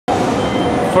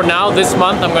for now, this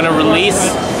month, I'm gonna release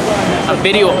a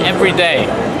video every day.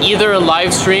 Either a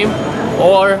live stream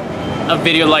or a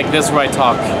video like this where I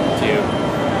talk to you.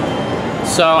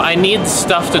 So I need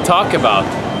stuff to talk about.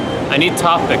 I need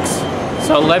topics.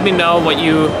 So let me know what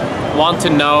you want to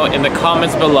know in the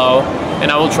comments below,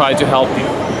 and I will try to help you.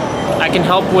 I can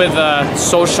help with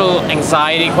social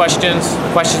anxiety questions,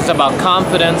 questions about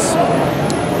confidence,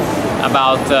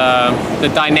 about the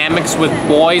dynamics with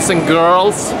boys and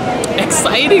girls.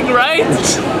 Exciting, right?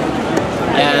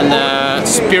 And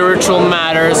spiritual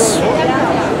matters,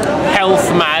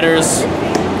 health matters.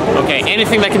 Okay,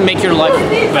 anything that can make your life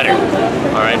better.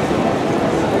 All right.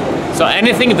 So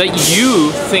anything that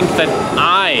you think that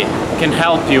I can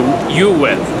help you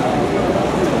with.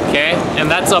 Okay, and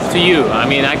that's up to you. I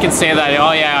mean, I can say that,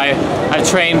 oh yeah, I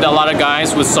trained a lot of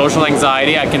guys with social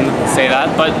anxiety, I can say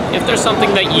that, but if there's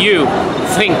something that you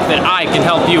think that I can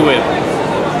help you with,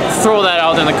 throw that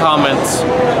out in the comments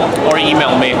or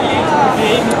email me,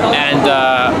 and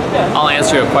I'll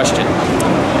answer your question.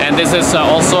 And this is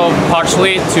also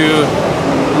partially to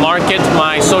market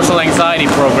my social anxiety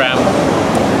program.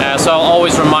 So I'll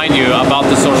always remind you about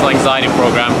the social anxiety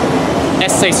program.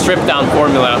 Essay strip down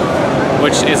formula,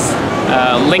 which is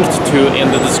linked to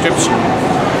in the description,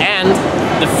 and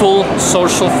the full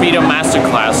social freedom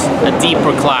masterclass, a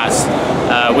deeper class,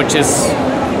 which is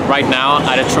right now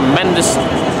at a tremendous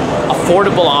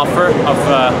affordable offer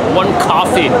of 1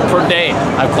 coffee per day.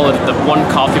 I call it the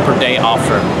 1 coffee per day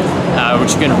offer,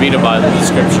 which you can read about in the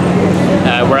description,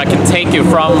 where I can take you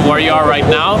from where you are right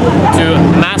now to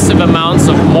massive amounts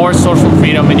of more social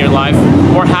freedom in your life,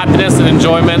 more happiness and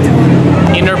enjoyment,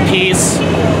 inner peace,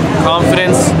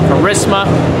 confidence, charisma,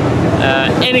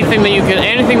 anything that you can,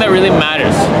 anything that really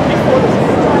matters.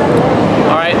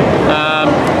 All right,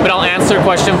 but I'll answer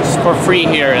questions for free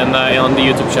here on the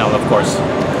YouTube channel, of course.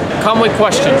 Come with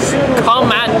questions.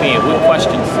 Come at me with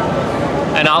questions,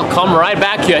 and I'll come right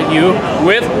back at you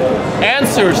with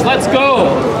answers. Let's go.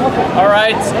 All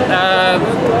right.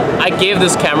 I gave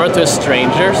this camera to a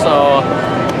stranger, so,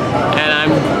 and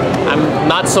I'm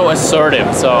not so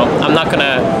assertive, so I'm not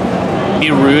gonna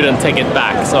be rude and take it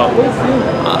back. So,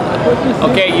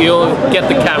 okay, you'll get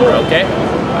the camera. Okay.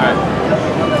 All right.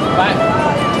 Bye.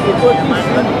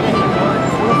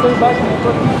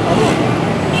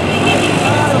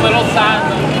 It's a little sad.